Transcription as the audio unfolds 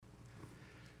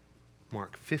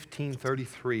Mark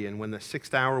 15:33, and when the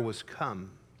 6th hour was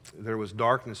come, there was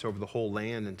darkness over the whole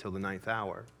land until the 9th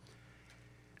hour.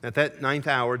 At that 9th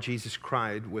hour, Jesus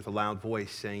cried with a loud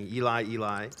voice, saying, Eli,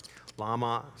 Eli,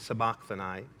 lama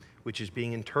sabachthani, which is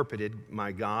being interpreted,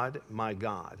 my God,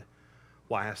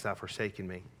 why hast thou forsaken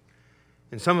me?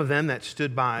 And some of them that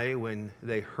stood by when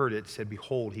they heard it said,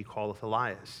 Behold, he calleth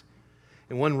Elias.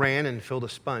 And one ran and filled a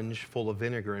sponge full of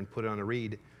vinegar and put it on a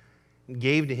reed, and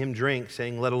gave to him drink,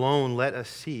 saying, Let us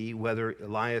see whether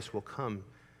Elias will come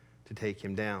to take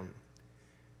him down.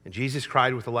 And Jesus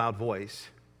cried with a loud voice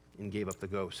and gave up the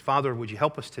ghost. Father, would you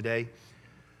help us today?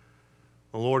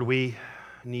 Oh, Lord, we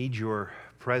need your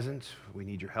presence. We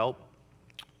need your help.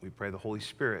 We pray the Holy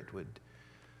Spirit would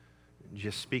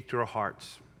just speak to our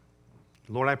hearts.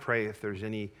 Lord, I pray if there's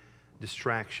any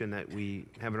distraction that we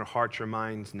have in our hearts or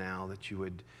minds now, that you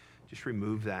would just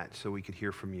remove that so we could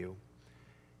hear from you.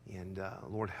 And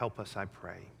Lord, help us, I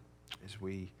pray, as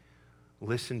we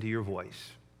listen to your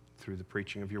voice through the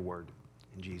preaching of your word.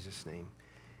 In Jesus' name,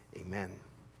 amen.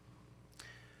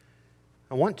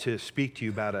 I want to speak to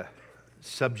you about a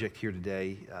subject here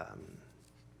today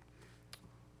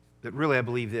that really, I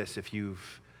believe this, if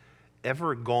you've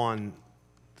ever gone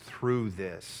through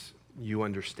this, you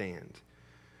understand.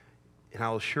 And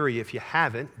I'll assure you, if you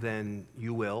haven't, then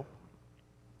you will.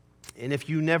 And if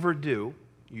you never do,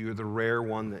 you're the rare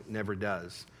one that never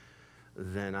does,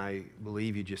 then I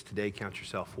believe you just today count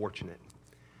yourself fortunate.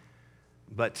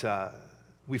 But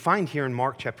we find here in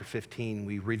Mark chapter 15,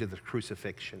 we read of the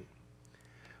crucifixion.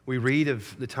 We read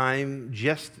of the time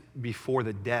just before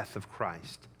the death of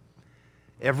Christ.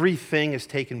 Everything has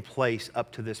taken place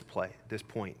up to this point.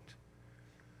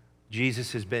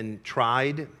 Jesus has been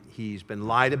tried, he's been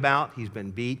lied about, he's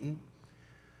been beaten.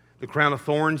 The crown of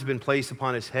thorns has been placed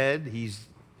upon his head. He's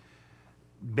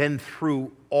been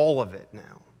through all of it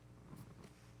now.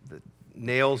 The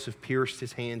nails have pierced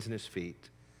his hands and his feet.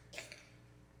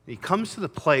 He comes to the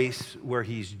place where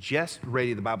he's just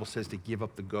ready, the Bible says, to give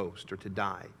up the ghost or to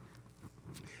die.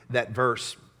 That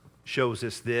verse shows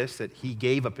us this, that he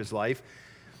gave up his life.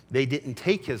 They didn't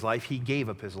take his life, he gave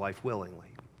up his life willingly.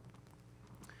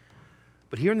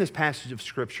 But here in this passage of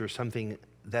Scripture, something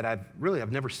that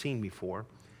I've never seen before,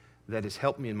 that has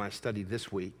helped me in my study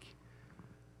this week,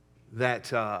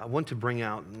 that I want to bring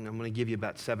out, and I'm going to give you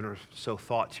about 7 or so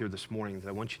thoughts here this morning that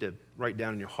I want you to write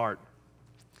down in your heart.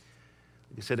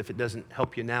 Like I said, if it doesn't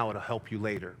help you now, it'll help you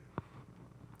later.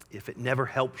 If it never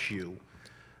helps you,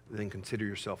 then consider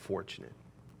yourself fortunate.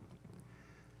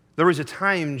 There was a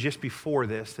time just before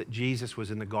this that Jesus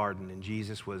was in the garden, and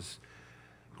Jesus was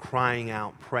crying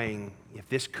out, praying, if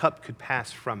this cup could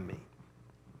pass from me.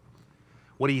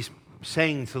 What he's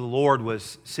saying to the Lord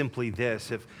was simply this: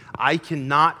 if I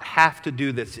cannot have to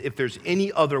do this, if there's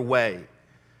any other way,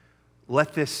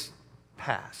 let this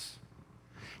pass.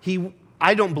 He,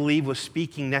 I don't believe, was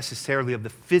speaking necessarily of the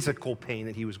physical pain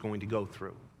that he was going to go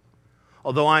through.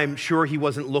 Although I'm sure he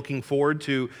wasn't looking forward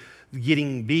to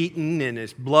getting beaten and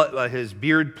his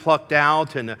beard plucked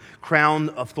out and a crown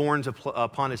of thorns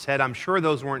upon his head. I'm sure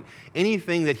those weren't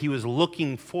anything that he was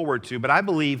looking forward to. But I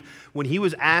believe when he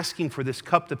was asking for this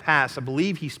cup to pass, I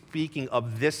believe he's speaking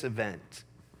of this event.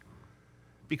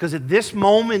 Because at this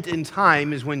moment in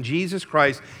time is when Jesus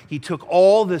Christ, he took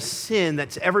all the sin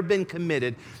that's ever been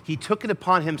committed, he took it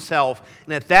upon himself.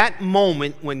 And at that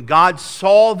moment, when God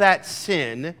saw that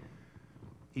sin,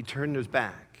 he turned his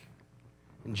back.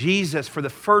 And Jesus, for the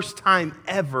first time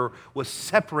ever, was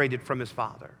separated from his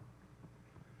Father.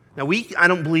 Now, I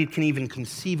don't believe, can even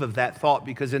conceive of that thought,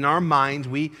 because in our minds,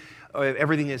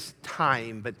 everything is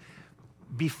time. But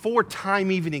before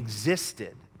time even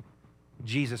existed,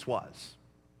 Jesus was.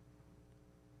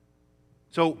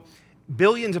 So,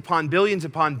 billions upon billions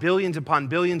upon billions upon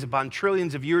billions upon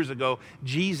trillions of years ago,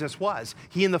 Jesus was.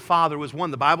 He and the Father was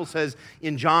one. The Bible says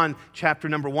in John chapter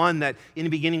number 1 that in the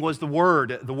beginning was the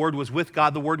Word. The Word was with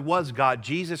God. The Word was God.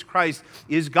 Jesus Christ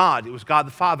is God. It was God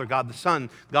the Father, God the Son,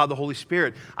 God the Holy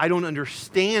Spirit. I don't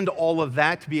understand all of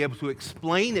that to be able to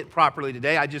explain it properly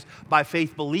today. I just, by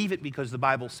faith, believe it because the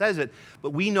Bible says it. But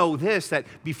we know this, that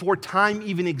before time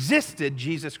even existed,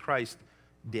 Jesus Christ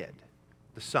did,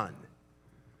 the Son.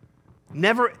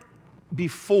 Never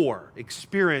before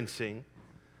experiencing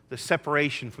the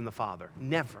separation from the Father.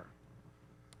 Never.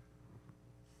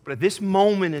 But at this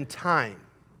moment in time,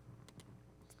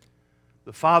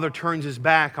 the Father turns his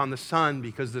back on the Son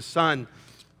because the Son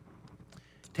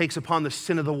takes upon the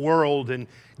sin of the world, and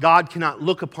God cannot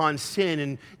look upon sin,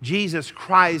 and Jesus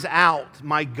cries out,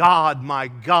 my God,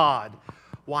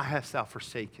 why hast thou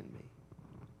forsaken me?"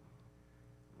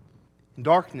 And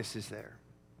darkness is there.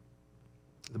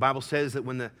 The Bible says that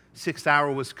when the 6th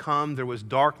hour was come, there was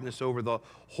darkness over the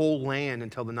whole land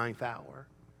until the 9th hour.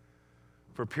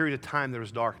 For a period of time, there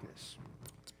was darkness.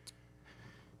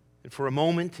 And for a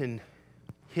moment in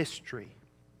history,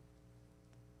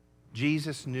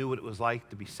 Jesus knew what it was like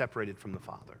to be separated from the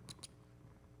Father.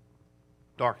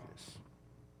 Darkness.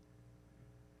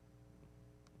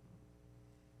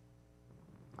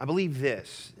 I believe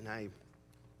this, and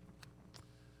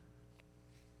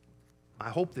I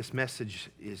hope this message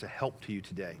is a help to you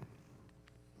today.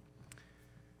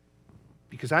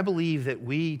 Because I believe that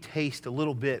we taste a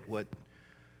little bit what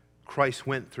Christ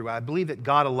went through. I believe that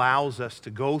God allows us to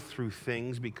go through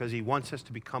things because He wants us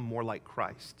to become more like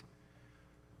Christ.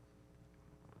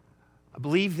 I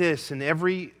believe this, in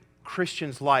every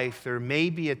Christian's life, there may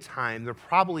be a time, there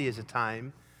probably is a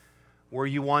time, where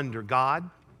you wonder, God,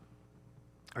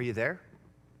 are you there?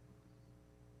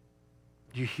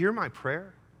 Do you hear my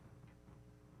prayer?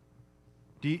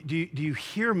 Do you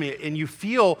hear me? And you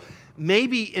feel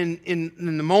maybe in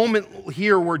the moment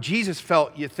here where Jesus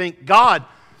felt, you think, God,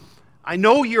 I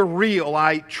know you're real.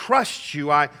 I trust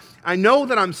you. I know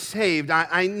that I'm saved.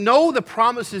 I know the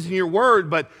promises in your word,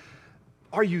 but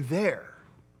are you there?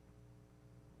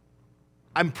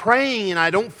 I'm praying and I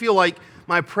don't feel like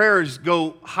my prayers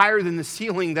go higher than the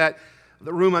ceiling that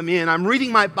the room I'm in. I'm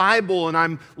reading my Bible and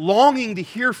I'm longing to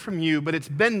hear from you, but it's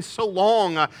been so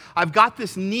long. I've got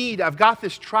this need. I've got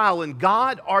this trial. And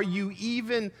God, are you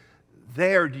even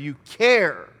there? Do you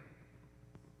care?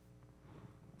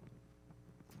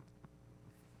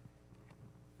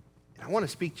 And I want to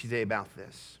speak to you today about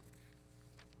this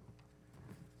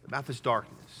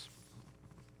darkness.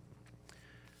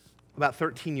 About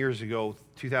 13 years ago,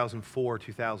 2004,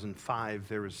 2005,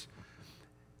 there was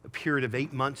a period of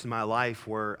 8 months in my life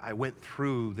where I went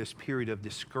through this period of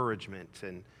discouragement.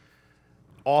 And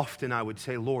often I would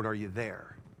say, Lord, are you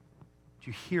there?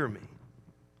 Do you hear me?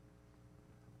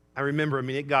 I remember,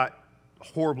 it got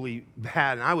horribly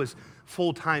bad. And I was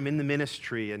full-time in the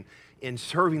ministry and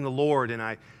serving the Lord. And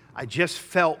I just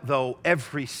felt, though,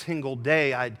 every single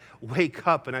day I'd wake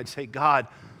up and I'd say, God,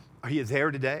 are you there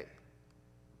today?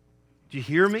 Do you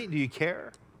hear me? Do you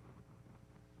care?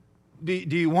 Do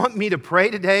you want me to pray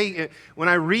today? When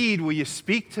I read, will you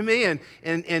speak to me? And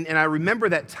I remember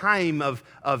that time of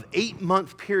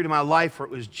 8-month period of my life where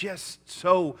it was just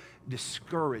so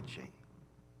discouraging.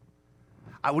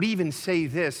 I would even say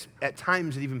this, at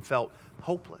times it even felt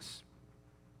hopeless.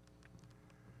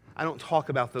 I don't talk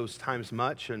about those times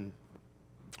much, and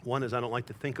one is I don't like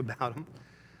to think about them.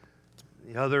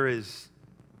 The other is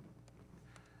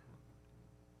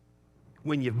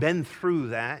when you've been through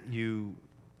that, you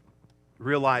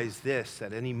realize this,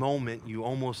 at any moment you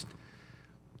almost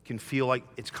can feel like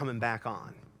it's coming back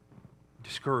on.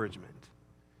 Discouragement.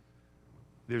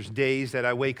 There's days that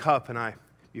I wake up and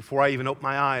before I even open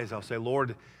my eyes, I'll say,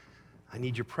 Lord, I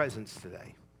need your presence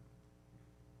today.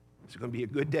 Is it going to be a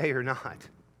good day or not?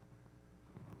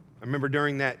 I remember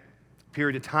during that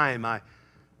period of time, I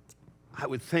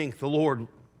would think, the Lord,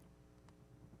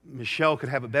 Michelle could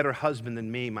have a better husband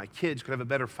than me. My kids could have a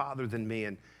better father than me.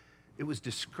 And it was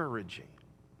discouraging.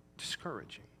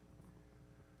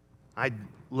 I'd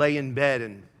lay in bed,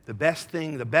 and the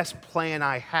best plan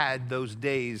I had those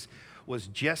days was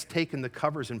just taking the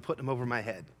covers and putting them over my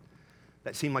head.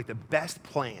 That seemed like the best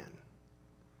plan.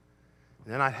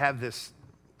 And then I'd have this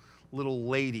little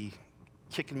lady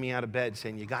kicking me out of bed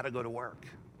saying, you got to go to work.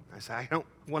 I said, I don't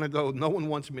want to go. No one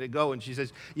wants me to go. And she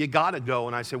says, you got to go.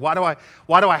 And I said, why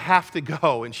do I have to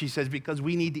go? And she says, because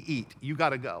we need to eat. You got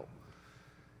to go.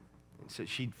 So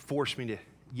she'd force me to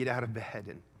get out of bed.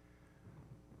 And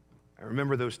I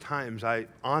remember those times, I'd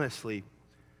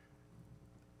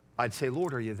say,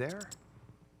 Lord, are you there?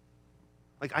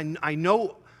 Like, I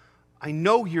know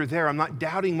you're there. I'm not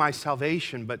doubting my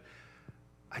salvation, but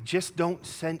I just don't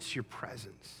sense your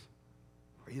presence.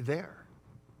 Are you there?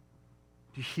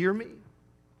 Do you hear me?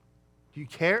 Do you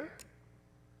care?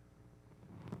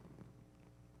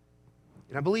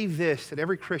 And I believe this, that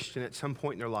every Christian at some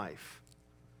point in their life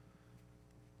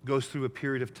goes through a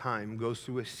period of time, goes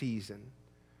through a season.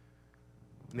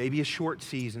 Maybe a short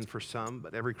season for some,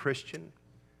 but every Christian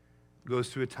goes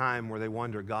through a time where they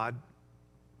wonder, God,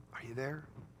 are you there?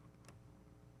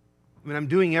 I'm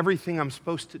doing everything I'm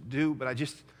supposed to do, but I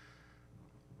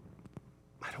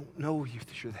don't know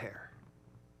if you're there.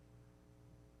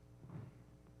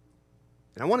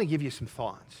 And I want to give you some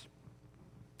thoughts,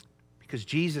 because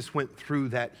Jesus went through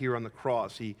that here on the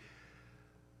cross. He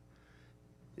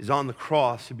is on the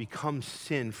cross. He becomes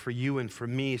sin for you and for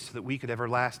me so that we could have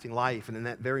everlasting life. And in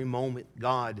that very moment,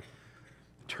 God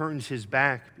turns his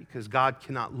back because God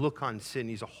cannot look on sin.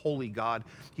 He's a holy God.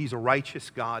 He's a righteous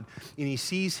God. And he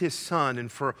sees his Son,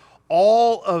 and for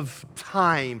all of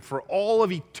time, for all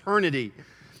of eternity,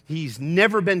 he's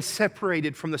never been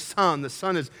separated from the Son. The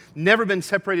Son has never been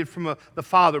separated from the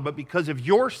Father. But because of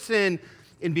your sin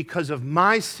and because of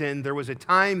my sin, there was a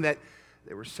time that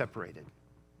they were separated.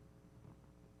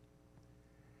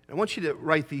 I want you to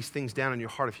write these things down in your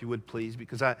heart, if you would, please,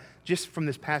 because just from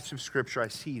this passage of Scripture, I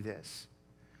see this.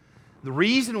 The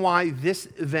reason why this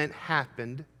event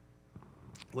happened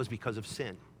was because of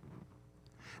sin.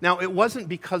 Now, it wasn't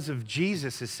because of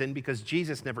Jesus' sin, because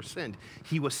Jesus never sinned.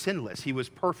 He was sinless. He was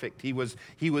perfect. He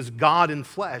was God in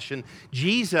flesh. And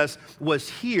Jesus was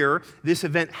here. This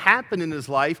event happened in his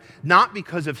life, not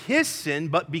because of his sin,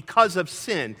 but because of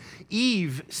sin.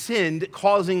 Eve sinned,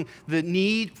 causing the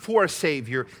need for a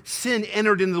Savior. Sin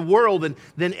entered into the world, and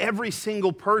then every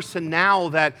single person now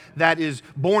that is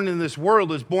born in this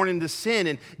world is born into sin.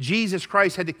 And Jesus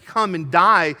Christ had to come and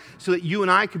die so that you and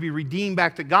I could be redeemed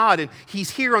back to God. And he's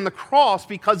here on the cross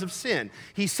because of sin.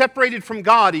 He's separated from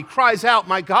God. He cries out,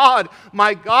 my God,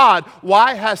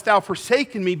 why hast thou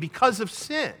forsaken me?" Because of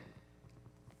sin.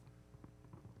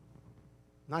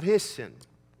 Not his sin,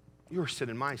 your sin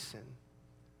and my sin.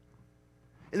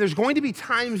 And there's going to be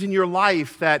times in your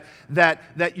life that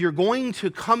you're going to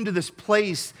come to this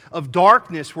place of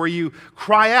darkness where you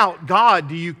cry out, "God,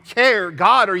 do you care?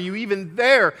 God, are you even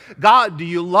there? God, do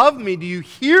you love me? Do you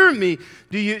hear me?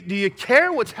 Do you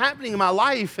care what's happening in my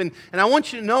life?" And I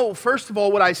want you to know, first of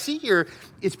all, what I see here,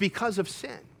 it's because of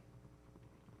sin.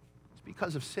 It's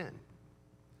because of sin.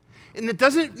 And it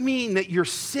doesn't mean that you're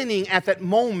sinning at that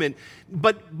moment,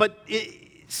 but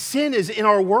sin is in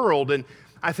our world. And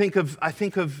I think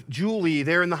of Julie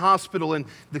there in the hospital in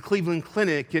the Cleveland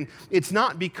Clinic, and it's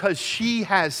not because she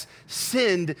has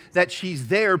sinned that she's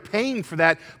there paying for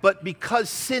that, but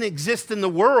because sin exists in the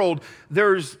world,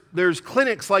 there's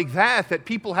clinics like that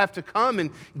people have to come and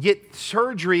get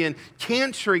surgery, and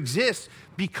cancer exists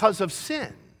because of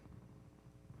sin.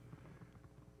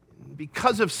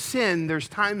 Because of sin, there's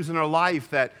times in our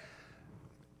life that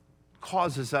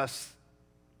causes us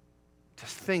to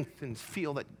think and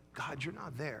feel that, "God, you're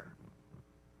not there.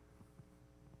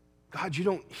 God, you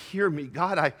don't hear me.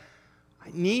 God, I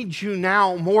need you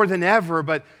now more than ever,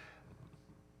 but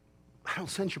I don't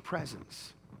sense your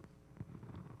presence."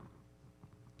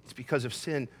 It's because of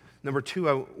sin. Number two,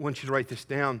 I want you to write this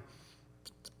down.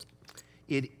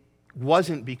 It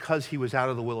wasn't because he was out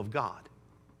of the will of God.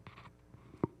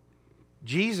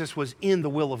 Jesus was in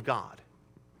the will of God.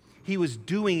 He was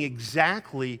doing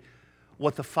exactly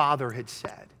what the Father had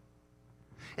said.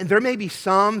 And there may be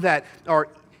some that are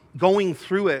going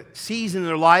through a season in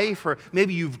their life, or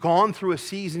maybe you've gone through a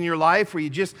season in your life where you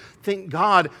just think,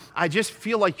 "God, I just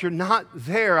feel like you're not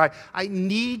there. I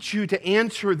need you to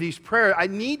answer these prayers. I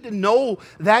need to know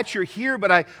that you're here,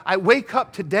 but I wake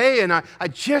up today and I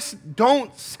just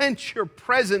don't sense your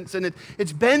presence. And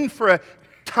it's been for a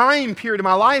time period of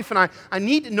my life, and I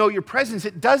need to know your presence."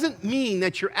 It doesn't mean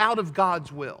that you're out of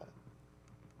God's will.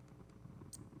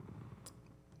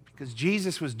 Because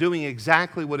Jesus was doing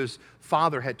exactly what his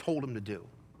Father had told him to do.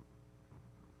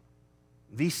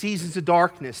 These seasons of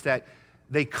darkness that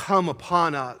they come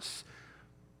upon us,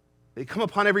 they come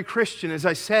upon every Christian. As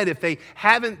I said, if they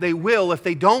haven't, they will. If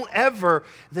they don't ever,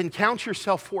 then count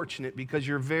yourself fortunate, because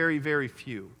you're very, very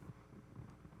few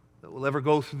that will ever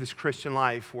go through this Christian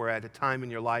life where at a time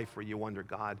in your life where you wonder,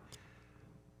 "God,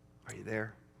 are you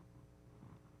there?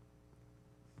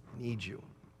 I need you."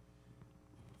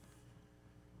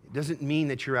 It doesn't mean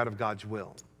that you're out of God's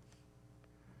will.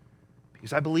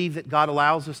 Because I believe that God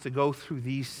allows us to go through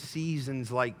these seasons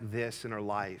like this in our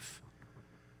life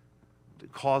to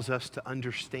cause us to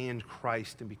understand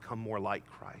Christ and become more like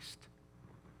Christ.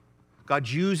 God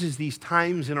uses these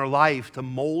times in our life to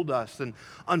mold us. And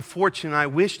unfortunately, I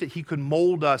wish that he could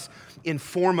mold us and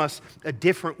form us a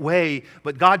different way.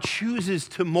 But God chooses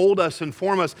to mold us and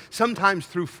form us sometimes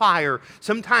through fire,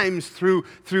 sometimes through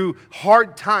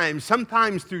hard times,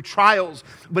 sometimes through trials.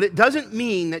 But it doesn't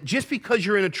mean that just because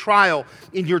you're in a trial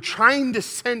and you're trying to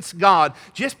sense God,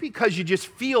 just because you just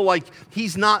feel like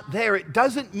he's not there, it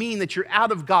doesn't mean that you're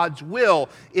out of God's will.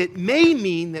 It may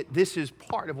mean that this is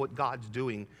part of what God's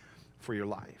doing for your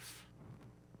life.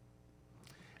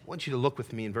 I want you to look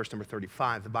with me in verse number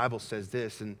 35. The Bible says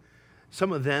this, "And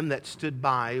some of them that stood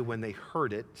by when they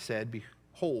heard it said,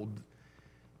 Behold,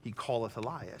 he calleth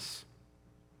Elias."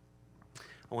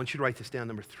 I want you to write this down,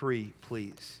 number 3,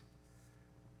 please.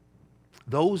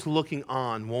 Those looking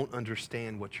on won't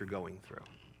understand what you're going through.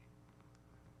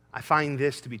 I find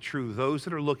this to be true. Those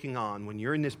that are looking on, when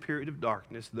you're in this period of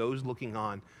darkness, those looking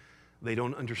on, They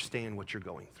don't understand what you're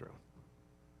going through.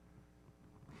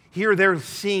 Here they're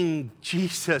seeing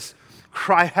Jesus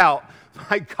cry out,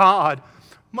 my God,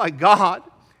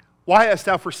 why hast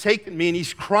thou forsaken me? And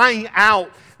he's crying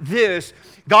out this.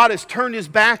 God has turned his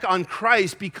back on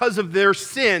Christ because of their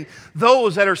sin.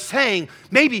 Those that are saying,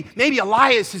 maybe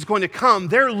Elias is going to come.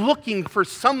 They're looking for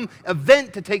some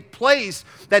event to take place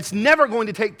that's never going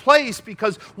to take place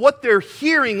because what they're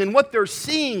hearing and what they're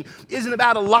seeing isn't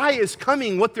about Elias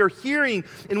coming. What they're hearing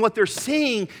and what they're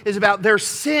seeing is about their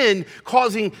sin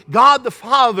causing God the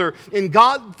Father and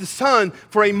God the Son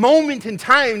for a moment in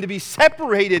time to be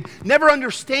separated, never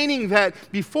understanding that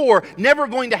before, never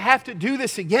going to have to do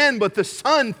this again, but the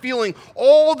Son feeling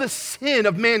all the sin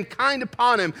of mankind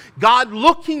upon him, God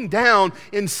looking down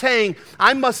and saying,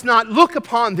 I must not look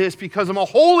upon this because I'm a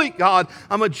holy God,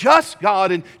 I'm a just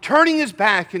God, and turning his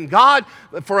back, and God,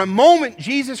 for a moment,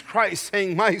 Jesus Christ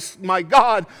saying, my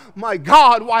God,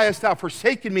 why hast thou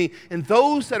forsaken me? And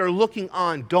those that are looking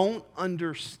on don't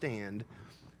understand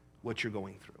what you're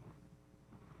going through.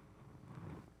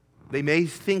 They may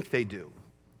think they do.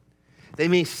 They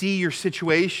may see your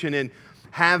situation and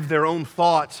have their own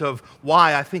thoughts of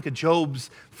why. I think of Job's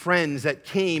friends that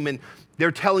came and they're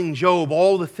telling Job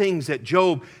all the things that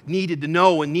Job needed to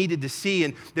know and needed to see.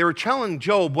 And they were telling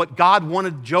Job what God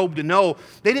wanted Job to know.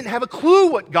 They didn't have a clue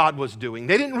what God was doing.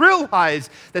 They didn't realize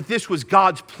that this was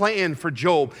God's plan for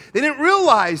Job. They didn't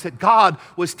realize that God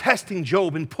was testing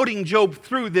Job and putting Job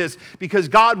through this because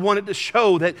God wanted to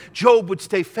show that Job would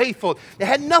stay faithful. It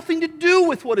had nothing to do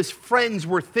with what his friends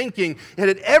were thinking. It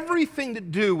had everything to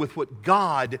do with what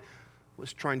God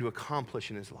was trying to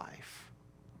accomplish in his life.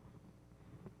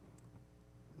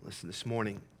 Listen, this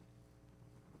morning,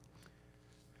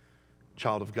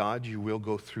 child of God, you will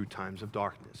go through times of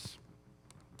darkness,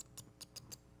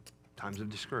 times of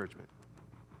discouragement,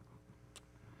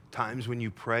 times when you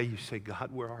pray, you say,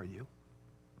 God, where are you?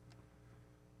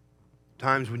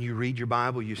 Times when you read your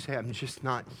Bible, you say, I'm just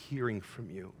not hearing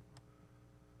from you.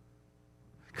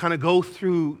 Kind of go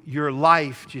through your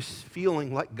life just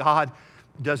feeling like God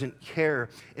doesn't care.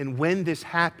 And when this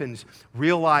happens,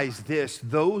 realize this: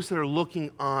 those that are looking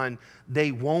on,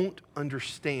 they won't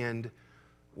understand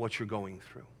what you're going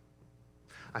through.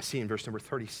 I see in verse number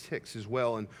 36 as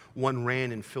well, and one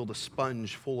ran and filled a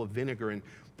sponge full of vinegar and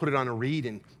put it on a reed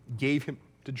and gave him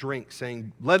to drink,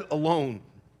 saying, let alone,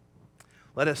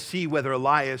 let us see whether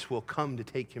Elias will come to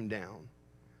take him down.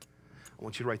 I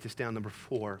want you to write this down, number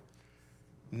 4.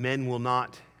 Men will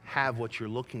not have what you're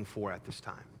looking for at this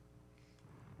time.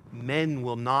 Men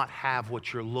will not have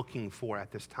what you're looking for at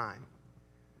this time.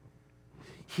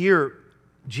 Here,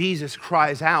 Jesus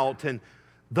cries out, and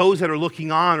those that are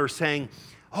looking on are saying,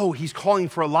 oh, he's calling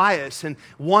for Elias. And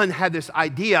one had this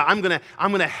idea, I'm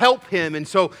gonna help him. And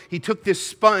so he took this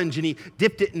sponge and he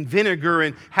dipped it in vinegar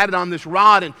and had it on this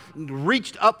rod and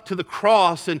reached up to the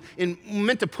cross and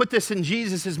meant to put this in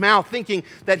Jesus' mouth, thinking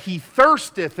that he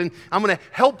thirsteth and I'm gonna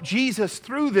help Jesus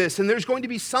through this. And there's going to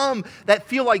be some that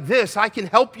feel like this, I can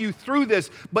help you through this,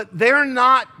 but they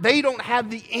don't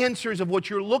have the answers of what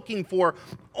you're looking for.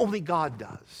 Only God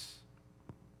does.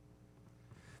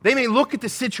 They may look at the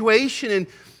situation and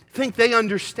think they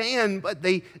understand, but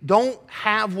they don't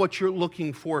have what you're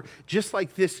looking for. Just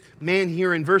like this man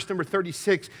here in verse number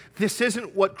 36, this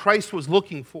isn't what Christ was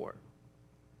looking for.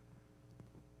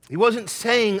 He wasn't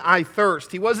saying, I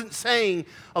thirst. He wasn't saying,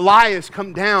 Elias,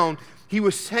 come down. He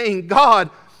was saying,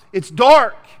 God, it's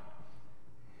dark,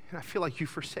 and I feel like you've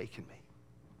forsaken me.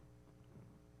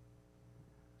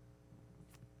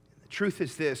 The truth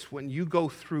is this: when you go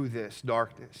through this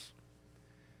darkness,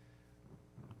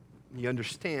 you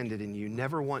understand it, and you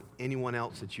never want anyone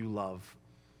else that you love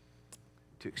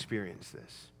to experience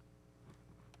this.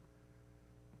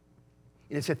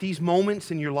 And it's at these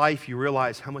moments in your life you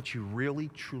realize how much you really,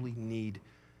 truly need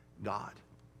God.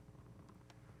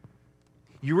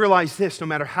 You realize this: no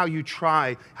matter how you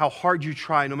try, how hard you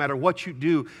try, no matter what you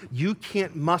do, you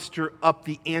can't muster up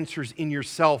the answers in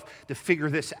yourself to figure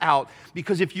this out.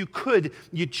 Because if you could,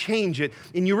 you'd change it.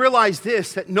 And you realize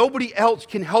this, that nobody else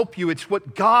can help you. It's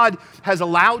what God has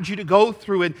allowed you to go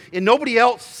through, and nobody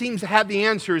else seems to have the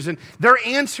answers. And their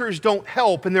answers don't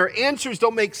help, and their answers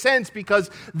don't make sense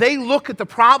because they look at the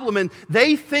problem and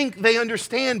they think they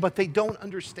understand, but they don't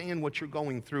understand what you're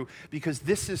going through, because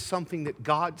this is something that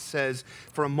God says,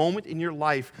 for a moment in your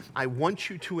life, I want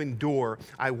you to endure.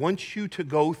 I want you to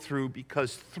go through,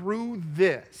 because through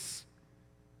this,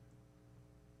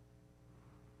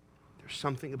 there's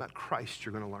something about Christ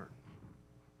you're going to learn.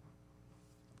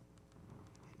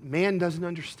 Man doesn't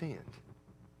understand.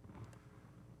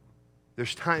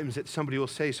 There's times that somebody will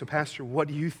say, so Pastor, what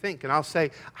do you think? And I'll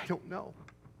say, I don't know.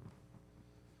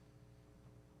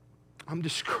 I'm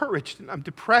discouraged and I'm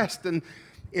depressed and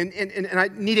I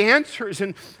need answers.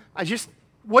 And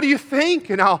what do you think?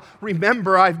 And I'll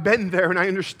remember I've been there and I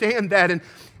understand that. And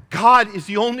God is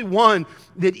the only one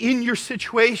that in your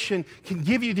situation can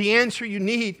give you the answer you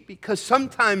need, because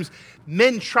sometimes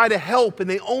men try to help and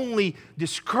they only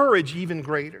discourage even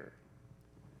greater.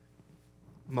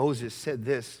 Moses said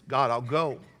this, God, I'll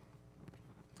go,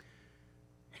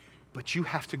 but you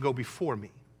have to go before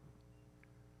me.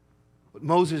 What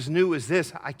Moses knew is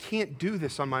this: I can't do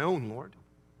this on my own, Lord.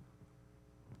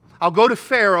 I'll go to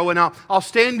Pharaoh and I'll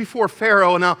stand before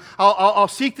Pharaoh and I'll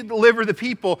seek to deliver the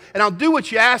people and I'll do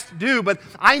what you asked to do, but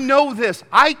I know this: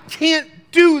 I can't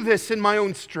do this in my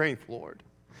own strength, Lord.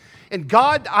 And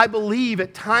God, I believe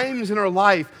at times in our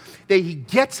life that He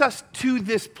gets us to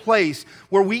this place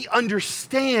where we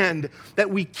understand that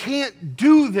we can't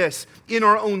do this in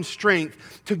our own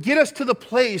strength, to get us to the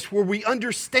place where we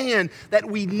understand that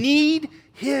we need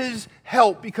His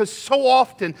help. Because so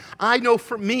often, I know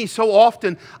for me, so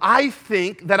often I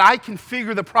think that I can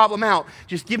figure the problem out.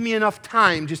 Just give me enough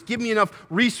time, just give me enough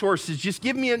resources, just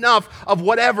give me enough of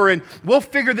whatever, and we'll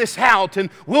figure this out, and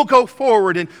we'll go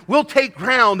forward, and we'll take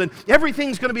ground, and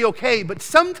everything's going to be okay. But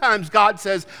sometimes God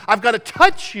says, I've got to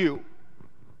touch you.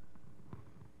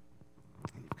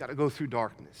 You've got to go through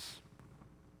darkness.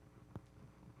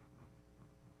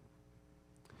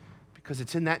 Because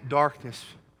it's in that darkness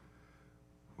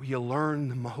where you learn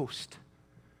the most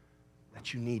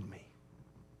that you need me.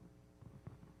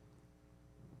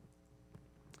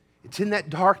 It's in that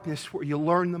darkness where you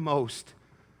learn the most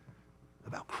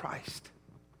about Christ.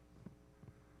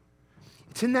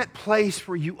 It's in that place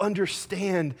where you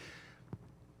understand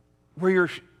where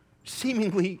you're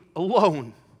seemingly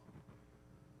alone.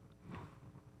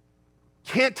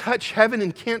 Can't touch heaven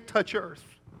and can't touch earth.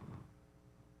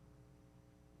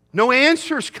 No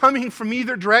answers coming from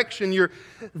either direction. You're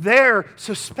there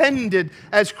suspended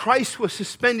as Christ was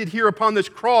suspended here upon this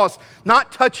cross,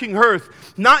 not touching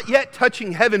earth, not yet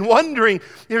touching heaven, wondering,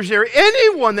 is there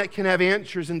anyone that can have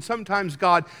answers? And sometimes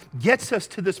God gets us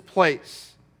to this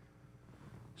place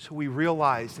so we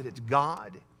realize that it's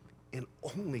God and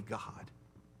only God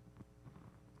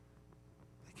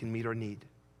that can meet our need.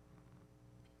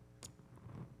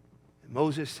 And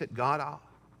Moses said, God,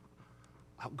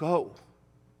 I'll go.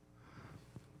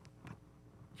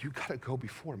 You got to go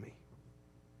before me.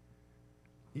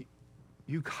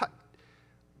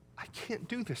 I can't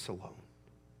do this alone.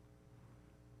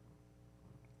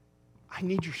 I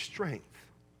need your strength.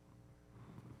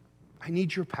 I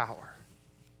need your power.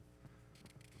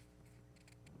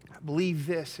 I believe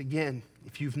this, again,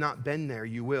 if you've not been there,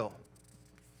 you will.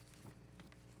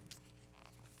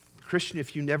 Christian,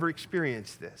 if you never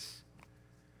experienced this,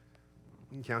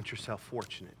 you can count yourself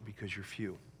fortunate because you're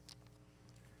few.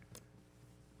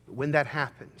 When that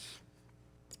happens,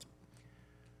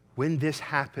 when this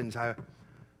happens, I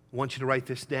want you to write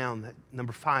this down, that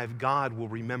number 5, God will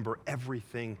remember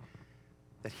everything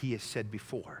that He has said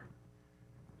before.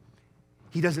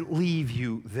 He doesn't leave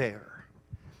you there.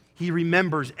 He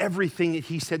remembers everything that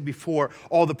He said before,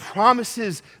 all the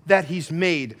promises that He's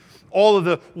made, all of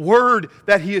the word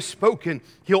that He has spoken.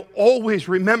 He'll always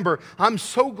remember. I'm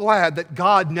so glad that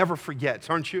God never forgets,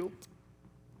 aren't you?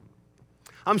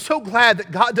 I'm so glad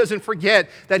that God doesn't forget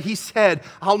that He said,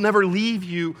 I'll never leave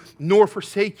you nor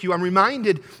forsake you. I'm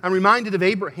reminded of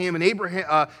Abraham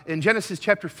in Genesis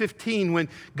chapter 15 when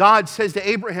God says to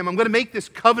Abraham, I'm going to make this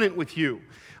covenant with you.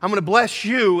 I'm going to bless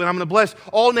you and I'm going to bless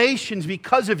all nations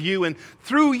because of you. And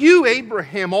through you,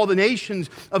 Abraham, all the nations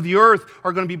of the earth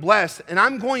are going to be blessed. And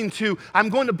I'm going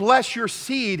to bless your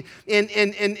seed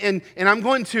and I'm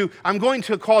going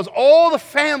to cause all the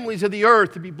families of the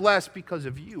earth to be blessed because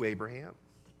of you, Abraham.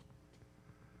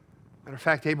 Matter of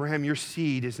fact, Abraham, your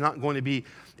seed is not going to be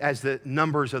as the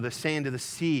numbers of the sand of the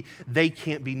sea. They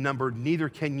can't be numbered, neither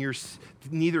can your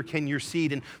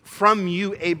seed. And from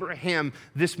you, Abraham,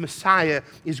 this Messiah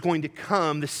is going to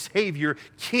come, the Savior.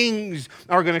 Kings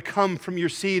are going to come from your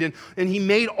seed. And he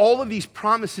made all of these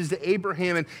promises to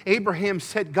Abraham. And Abraham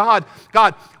said, God,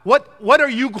 what are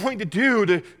you going to do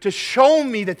to show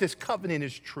me that this covenant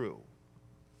is true?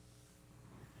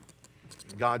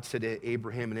 God said to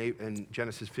Abraham in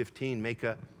Genesis 15, make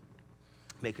a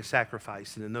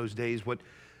sacrifice. And in those days, what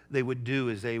they would do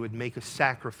is they would make a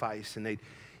sacrifice, and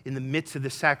in the midst of the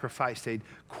sacrifice, they'd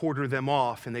quarter them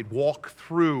off, and they'd walk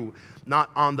through,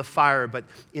 not on the fire, but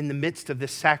in the midst of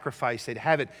this sacrifice, they'd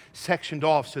have it sectioned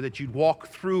off so that you'd walk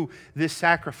through this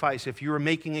sacrifice if you were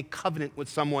making a covenant with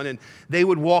someone, and they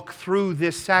would walk through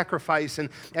this sacrifice. And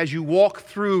as you walk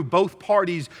through, both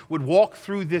parties would walk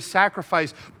through this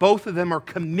sacrifice. Both of them are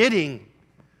committing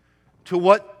to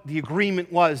what the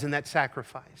agreement was in that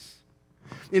sacrifice.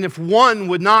 And if one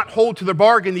would not hold to their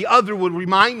bargain, the other would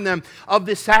remind them of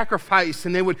this sacrifice,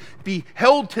 and they would be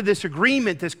held to this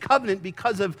agreement, this covenant,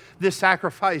 because of this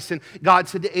sacrifice. And God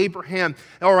said to Abraham,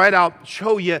 all right, I'll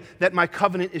show you that my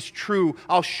covenant is true.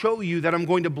 I'll show you that I'm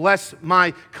going to bless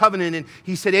my covenant. And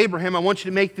he said, Abraham, I want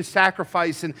you to make this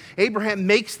sacrifice. And Abraham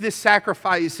makes this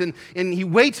sacrifice, and he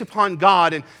waits upon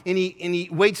God, and he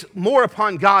waits more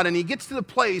upon God, and he gets to the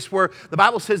place where the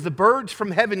Bible says the birds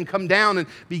from heaven come down and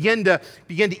begin to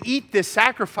eat this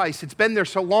sacrifice. It's been there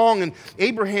so long, and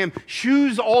Abraham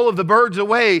shoos all of the birds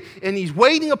away, and he's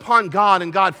waiting upon God,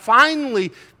 and God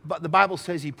finally, but the Bible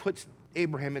says he puts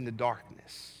Abraham into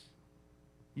darkness.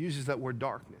 Uses that word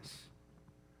darkness.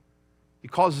 He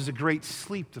causes a great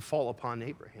sleep to fall upon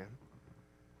Abraham.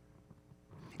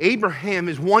 Abraham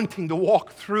is wanting to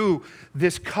walk through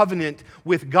this covenant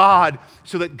with God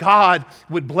so that God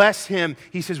would bless him.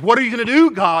 He says, what are you going to do,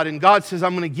 God? And God says,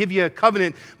 I'm going to give you a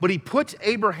covenant. But he puts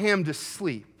Abraham to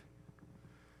sleep.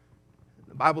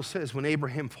 The Bible says when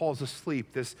Abraham falls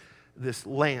asleep, this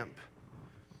lamp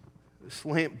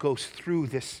goes through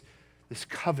this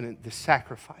covenant, this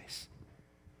sacrifice.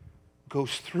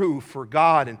 Goes through for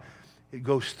God, and it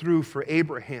goes through for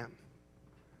Abraham.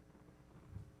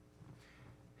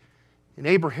 And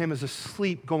Abraham is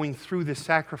asleep going through this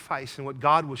sacrifice. And what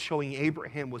God was showing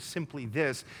Abraham was simply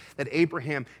this, that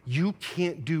Abraham, you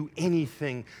can't do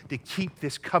anything to keep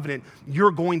this covenant. You're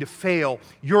going to fail.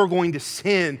 You're going to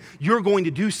sin. You're going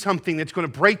to do something that's going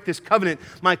to break this covenant.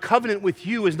 My covenant with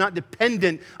you is not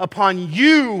dependent upon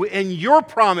you and your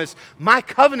promise. My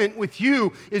covenant with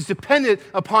you is dependent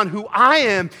upon who I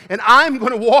am. And I'm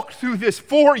going to walk through this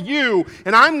for you.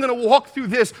 And I'm going to walk through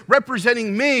this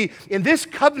representing me. And this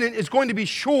covenant is going to be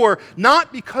sure,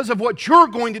 not because of what you're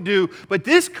going to do, but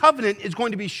this covenant is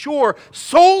going to be sure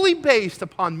solely based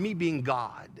upon me being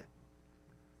God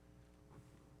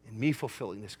and me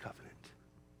fulfilling this covenant.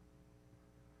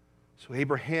 So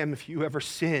Abraham, if you ever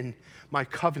sin, my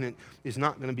covenant is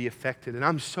not going to be affected. And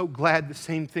I'm so glad the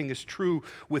same thing is true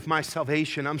with my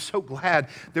salvation. I'm so glad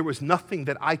there was nothing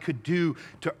that I could do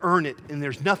to earn it, and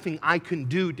there's nothing I can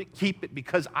do to keep it,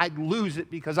 because I'd lose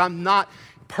it, because I'm not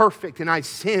perfect and I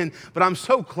sin. But I'm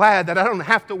so glad that I don't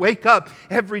have to wake up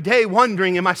every day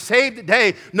wondering, am I saved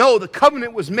today? No, the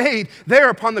covenant was made there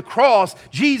upon the cross.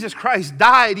 Jesus Christ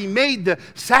died. He made the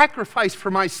sacrifice for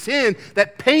my sin.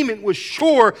 That payment was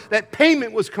sure. That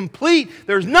payment was complete.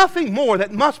 There's nothing more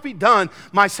that must be done.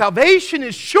 My salvation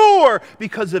is sure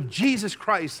because of Jesus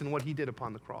Christ and what He did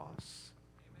upon the cross.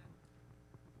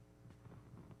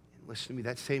 And listen to me,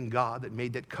 that same God that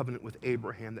made that covenant with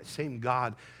Abraham, that same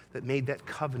God that made that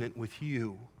covenant with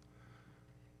you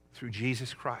through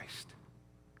Jesus Christ.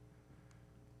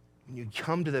 When you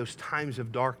come to those times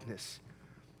of darkness,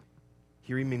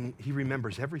 He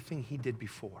remembers everything He did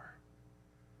before.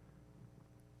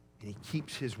 And He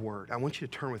keeps His word. I want you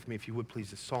to turn with me, if you would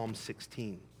please, to Psalm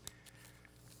 16.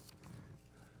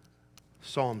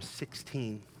 Psalm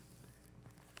 16,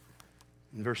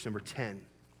 in verse number 10.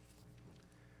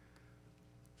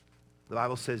 The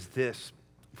Bible says this,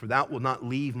 for thou wilt not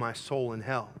leave my soul in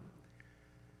hell,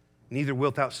 neither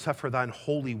wilt thou suffer thine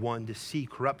Holy One to see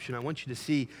corruption. I want you to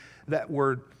see that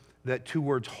word, that two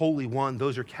words, Holy One,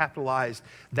 those are capitalized.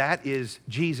 That is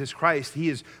Jesus Christ. He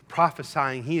is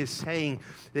prophesying. He is saying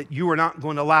that you are not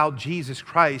going to allow Jesus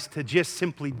Christ to just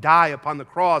simply die upon the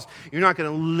cross. You're not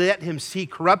going to let Him see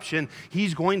corruption.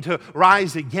 He's going to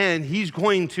rise again. He's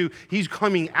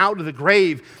coming out of the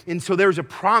grave. And so there's a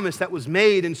promise that was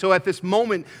made. And so at this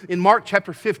moment in Mark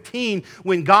chapter 15,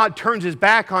 when God turns His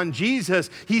back on Jesus,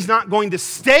 He's not going to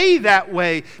stay that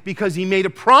way, because He made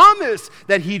a promise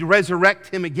that He'd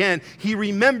resurrect Him again. He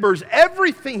remembers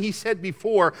everything He said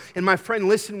before. And my friend,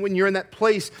 listen, when you're in that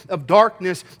place of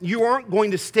darkness, you aren't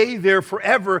going to stay there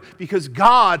forever, because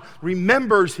God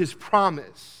remembers His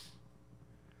promise.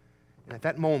 And at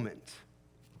that moment,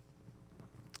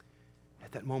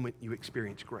 you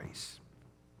experience grace.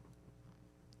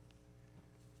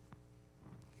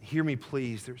 Hear me,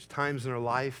 please. There's times in our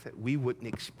life that we wouldn't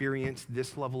experience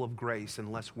this level of grace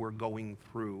unless we're going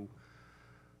through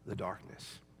the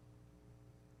darkness.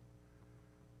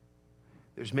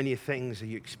 There's many things that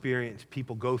you experience,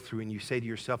 people go through, and you say to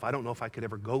yourself, I don't know if I could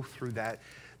ever go through that.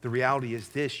 The reality is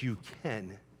this, you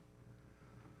can,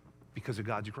 because of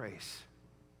God's grace.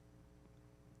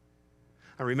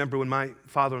 I remember when my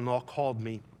father-in-law called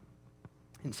me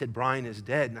and said, Brian is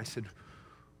dead. And I said,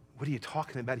 what are you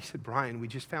talking about? He said, Brian, we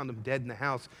just found him dead in the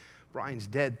house. Brian's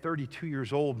dead, 32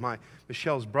 years old,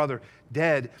 Michelle's brother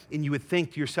dead, and you would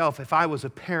think to yourself, if I was a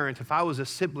parent, if I was a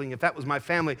sibling, if that was my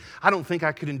family, I don't think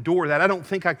I could endure that. I don't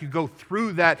think I could go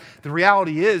through that. The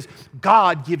reality is,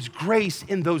 God gives grace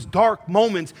in those dark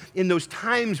moments, in those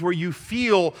times where you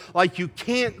feel like you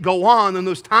can't go on, in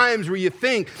those times where you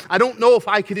think, I don't know if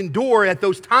I could endure, at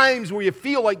those times where you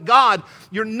feel like, God,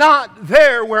 you're not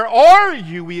there. Where are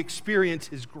you? We experience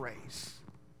His grace.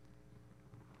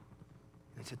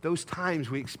 It's at those times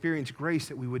we experience grace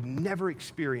that we would never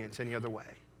experience any other way.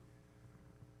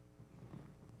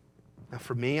 Now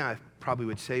for me, I probably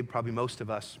would say, probably most of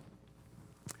us,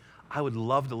 I would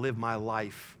love to live my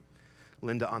life,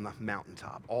 Linda, on the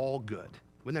mountaintop, all good.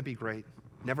 Wouldn't that be great?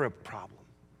 Never a problem.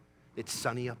 It's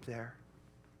sunny up there.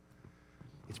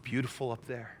 It's beautiful up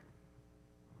there.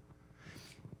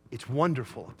 It's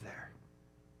wonderful up there.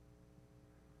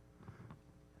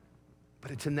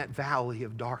 But it's in that valley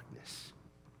of darkness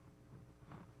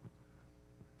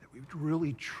we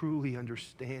really, truly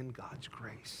understand God's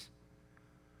grace.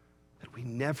 That we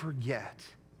never get,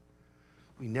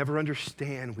 we never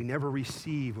understand, we never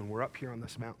receive when we're up here on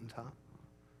this mountaintop.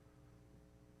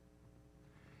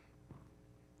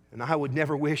 And I would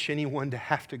never wish anyone to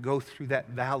have to go through that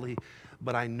valley,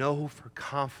 but I know for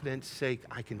confidence sake,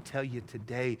 I can tell you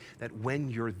today that when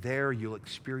you're there, you'll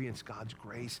experience God's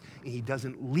grace, and He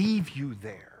doesn't leave you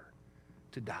there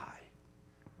to die.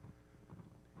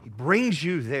 He brings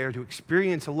you there to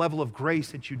experience a level of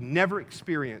grace that you'd never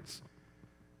experience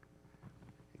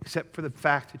except for the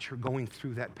fact that you're going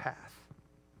through that path.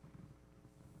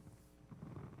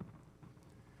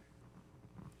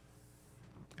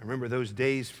 I remember those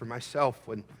days for myself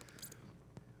when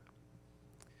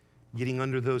getting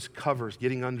under those covers,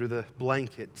 getting under the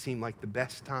blanket seemed like the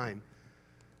best time.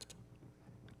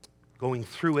 Going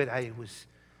through it, I was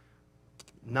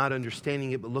not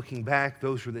understanding it, but looking back,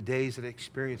 those were the days that I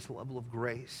experienced a level of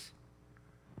grace.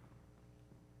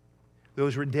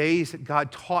 Those were days that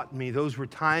God taught me. Those were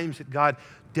times that God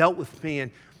dealt with me.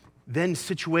 And then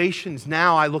situations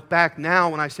now, I look back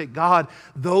now and I say, God,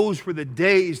 those were the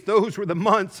days, those were the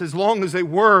months, as long as they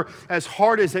were, as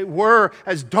hard as they were,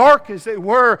 as dark as they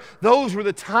were, those were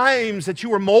the times that you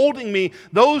were molding me.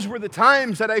 Those were the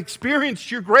times that I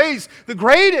experienced your grace, the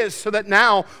greatest, so that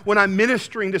now when I'm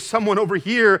ministering to someone over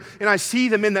here and I see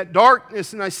them in that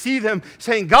darkness and I see them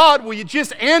saying, God, will you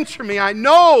just answer me? I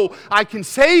know I can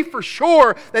say for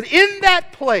sure that in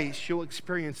that place you'll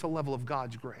experience a level of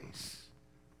God's grace.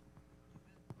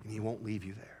 And He won't leave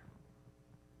you there.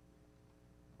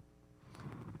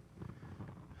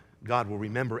 God will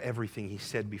remember everything He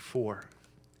said before.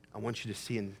 I want you to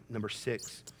see in number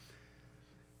 6,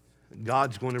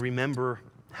 God's going to remember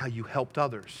how you helped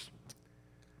others.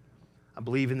 I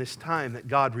believe in this time that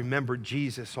God remembered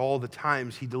Jesus all the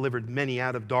times He delivered many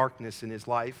out of darkness in His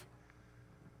life.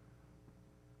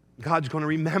 God's going to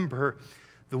remember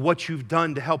what you've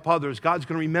done to help others. God's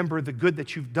going to remember the good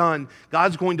that you've done.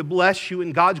 God's going to bless you,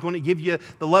 and God's going to give you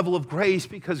the level of grace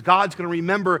because God's going to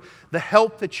remember the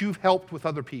help that you've helped with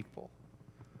other people.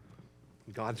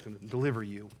 God's going to deliver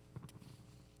you.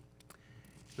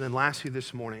 And then lastly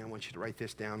this morning, I want you to write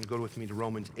this down. Go with me to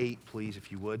Romans 8, please,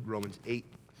 if you would. Romans 8,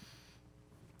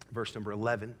 verse number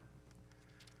 11.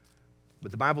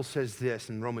 But the Bible says this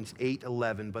in Romans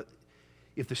 8:11, but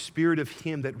if the Spirit of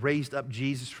Him that raised up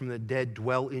Jesus from the dead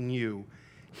dwell in you,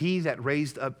 He that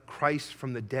raised up Christ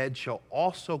from the dead shall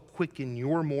also quicken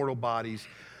your mortal bodies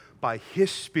by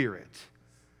His Spirit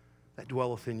that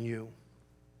dwelleth in you.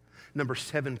 Number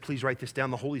 7, please write this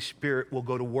down. The Holy Spirit will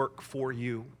go to work for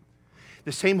you.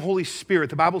 The same Holy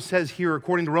Spirit, the Bible says here,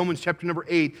 according to Romans chapter number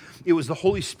 8, it was the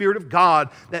Holy Spirit of God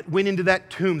that went into that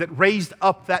tomb, that raised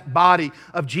up that body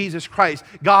of Jesus Christ.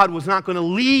 God was not going to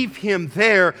leave Him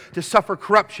there to suffer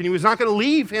corruption. He was not going to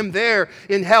leave Him there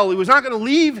in hell. He was not going to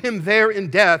leave Him there in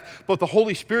death. But the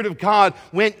Holy Spirit of God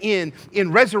went in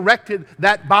and resurrected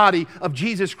that body of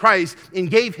Jesus Christ and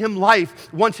gave Him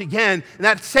life once again. And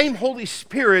that same Holy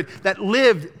Spirit that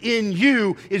lived in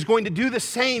you is going to do the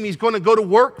same. He's going to go to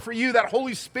work for you. That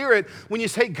Holy Spirit, when you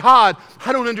say, God,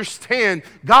 I don't understand.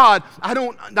 God, I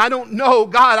don't know.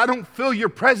 God, I don't feel your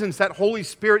presence. That Holy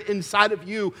Spirit inside of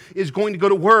you is going to go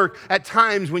to work at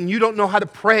times when you don't know how to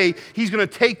pray. He's going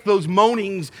to take those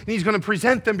moanings and He's going to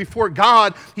present them before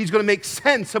God. He's going to make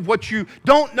sense of what you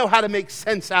don't know how to make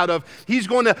sense out of. He's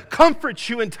going to comfort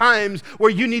you in times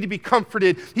where you need to be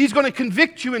comforted. He's going to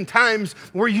convict you in times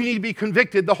where you need to be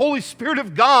convicted. The Holy Spirit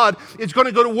of God is going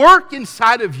to go to work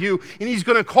inside of you, and He's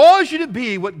going to cause you to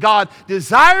be what God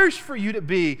desires for you to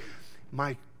be.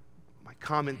 My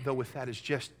comment, though, with that is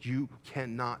just you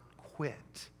cannot quit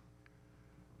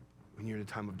when you're in a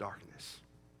time of darkness.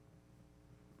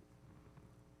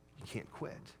 You can't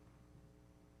quit.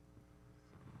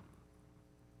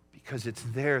 Because it's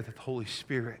there that the Holy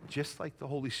Spirit, just like the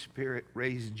Holy Spirit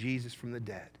raised Jesus from the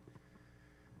dead,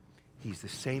 He's the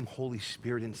same Holy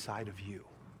Spirit inside of you.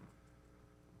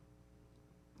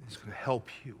 It's going to help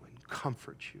you and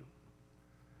comfort you.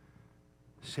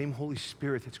 The same Holy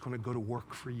Spirit that's going to go to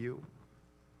work for you.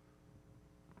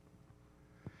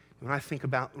 When I think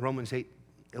about Romans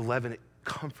 8:11, it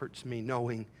comforts me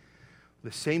knowing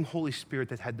the same Holy Spirit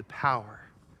that had the power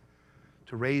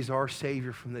to raise our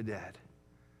Savior from the dead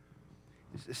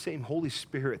is the same Holy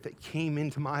Spirit that came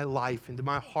into my life, into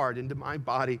my heart, into my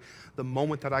body the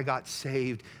moment that I got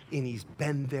saved, and He's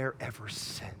been there ever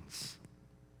since.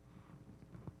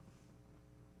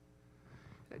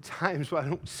 At times when I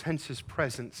don't sense His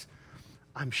presence,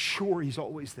 I'm sure He's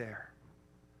always there.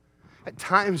 At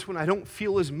times when I don't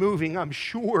feel His moving, I'm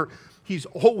sure He's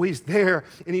always there,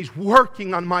 and He's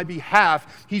working on my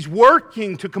behalf. He's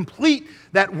working to complete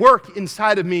that work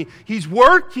inside of me. He's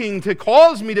working to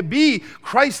cause me to be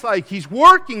Christ-like. He's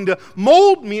working to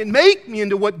mold me and make me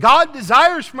into what God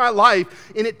desires for my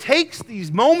life. And it takes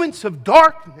these moments of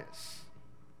darkness.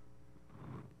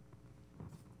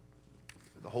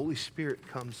 The Holy Spirit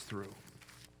comes through.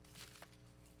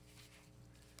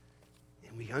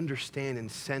 And we understand and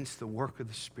sense the work of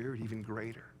the Spirit even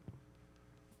greater.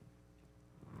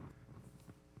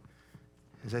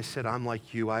 As I said, I'm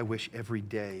like you. I wish every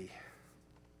day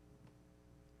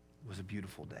was a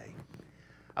beautiful day.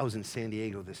 I was in San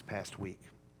Diego this past week.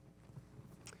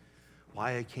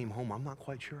 Why I came home, I'm not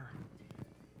quite sure.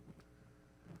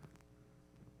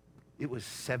 It was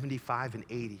 75 and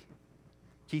 80.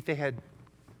 Keith, they had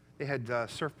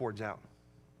surfboards out.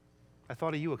 I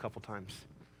thought of you a couple times.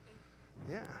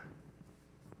 Yeah.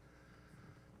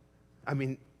 I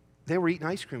mean, they were eating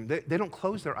ice cream. They don't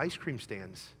close their ice cream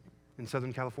stands in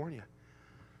Southern California.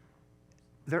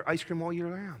 They're ice cream all year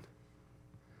round.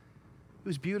 It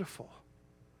was beautiful.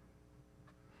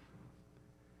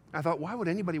 I thought, why would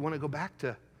anybody want to go back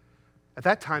to, at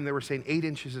that time they were saying 8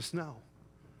 inches of snow.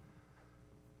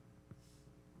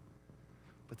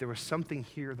 But there was something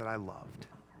here that I loved.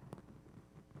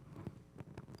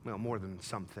 Well, more than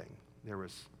something. There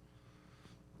was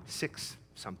 6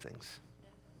 somethings.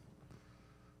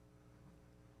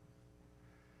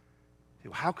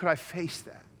 How could I face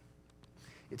that?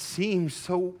 It seems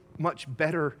so much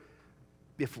better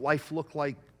if life looked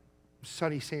like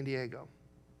sunny San Diego.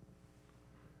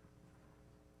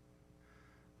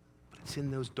 But it's in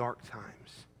those dark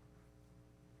times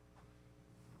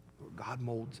where God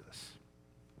molds us.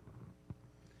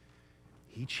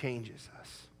 He changes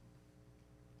us.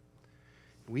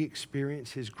 We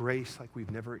experience His grace like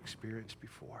we've never experienced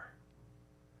before.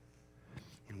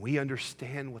 And we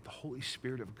understand what the Holy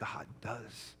Spirit of God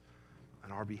does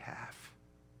on our behalf.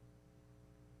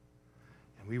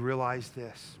 And we realize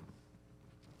this.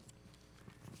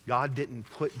 God didn't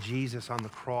put Jesus on the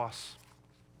cross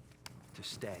to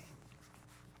stay.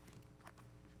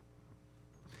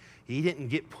 He didn't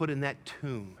get put in that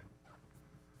tomb.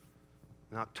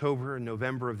 In October and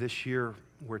November of this year,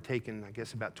 we're taking, I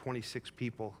guess, about 26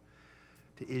 people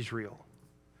to Israel.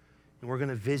 And we're going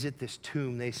to visit this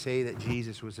tomb they say that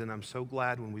Jesus was in. I'm so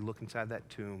glad when we look inside that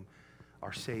tomb,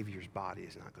 our Savior's body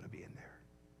is not going to be in there.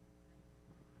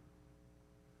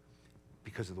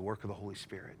 Because of the work of the Holy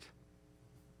Spirit.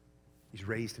 He's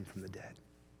raised Him from the dead.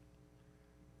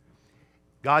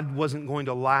 God wasn't going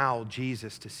to allow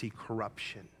Jesus to see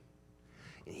corruption.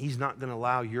 And He's not going to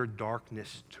allow your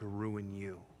darkness to ruin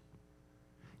you.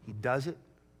 He does it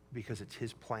because it's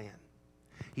His plan.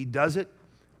 He does it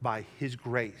by His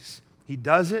grace. He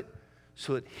does it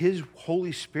so that His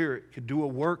Holy Spirit could do a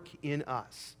work in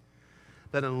us.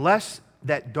 That unless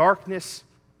that darkness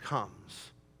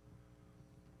comes,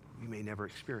 you may never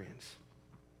experience.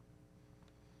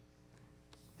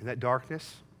 And that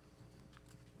darkness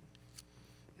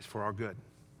is for our good.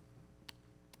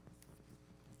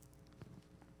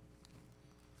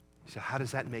 So how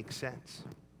does that make sense?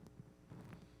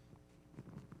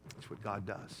 It's what God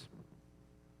does.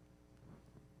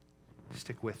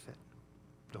 Stick with it.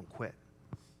 Don't quit.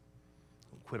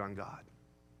 Don't quit on God.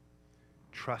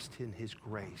 Trust in His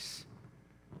grace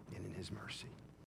and in His mercy.